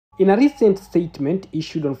In a recent statement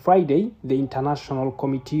issued on Friday, the International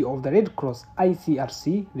Committee of the Red Cross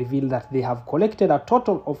 (ICRC) revealed that they have collected a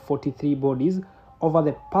total of 43 bodies over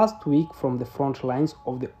the past week from the front lines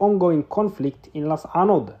of the ongoing conflict in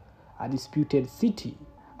Lasanod, a disputed city.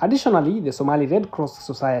 Additionally, the Somali Red Cross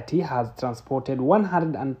Society has transported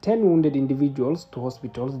 110 wounded individuals to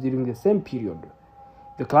hospitals during the same period.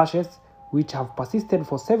 The clashes, which have persisted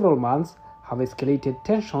for several months, have escalated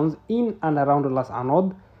tensions in and around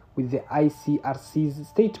Lasanod, with the ICRC's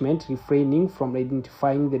statement refraining from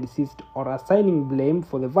identifying the deceased or assigning blame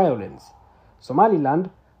for the violence. Somaliland,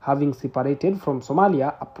 having separated from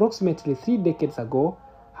Somalia approximately 3 decades ago,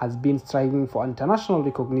 has been striving for international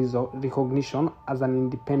recognition as an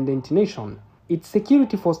independent nation. Its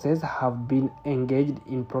security forces have been engaged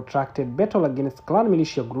in protracted battle against clan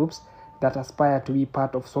militia groups that aspire to be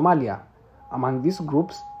part of Somalia. Among these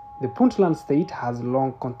groups, the Puntland state has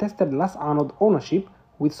long contested Lasanod ownership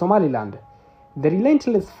with Somaliland. The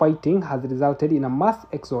relentless fighting has resulted in a mass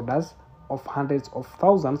exodus of hundreds of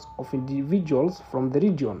thousands of individuals from the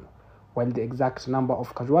region, while the exact number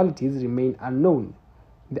of casualties remain unknown.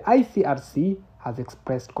 The ICRC has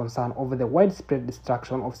expressed concern over the widespread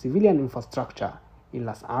destruction of civilian infrastructure in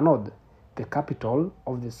Lasanod, the capital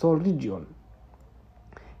of the Sol region.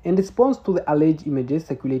 In response to the alleged images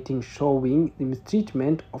circulating showing the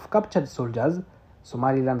mistreatment of captured soldiers,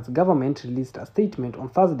 Somaliland's government released a statement on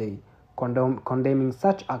Thursday condemning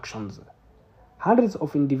such actions. Hundreds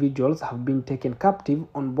of individuals have been taken captive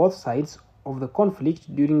on both sides of the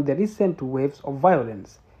conflict during the recent waves of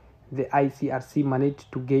violence. The ICRC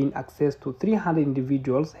managed to gain access to 300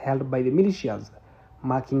 individuals held by the militias,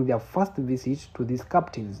 marking their first visit to these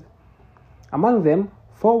captives. Among them,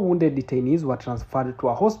 4 wounded detainees were transferred to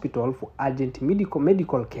a hospital for urgent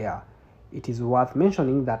medical care. It is worth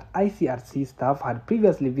mentioning that ICRC staff had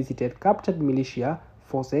previously visited captured militia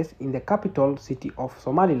forces in the capital city of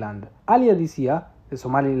Somaliland. Earlier this year, the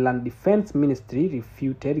Somaliland Defense Ministry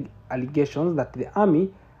refuted allegations that the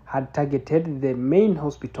army had targeted the main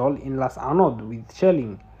hospital in Lasanod with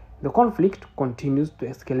shelling. The conflict continues to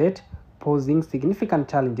escalate, posing significant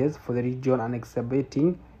challenges for the region and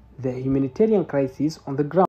exacerbating the humanitarian crisis on the ground.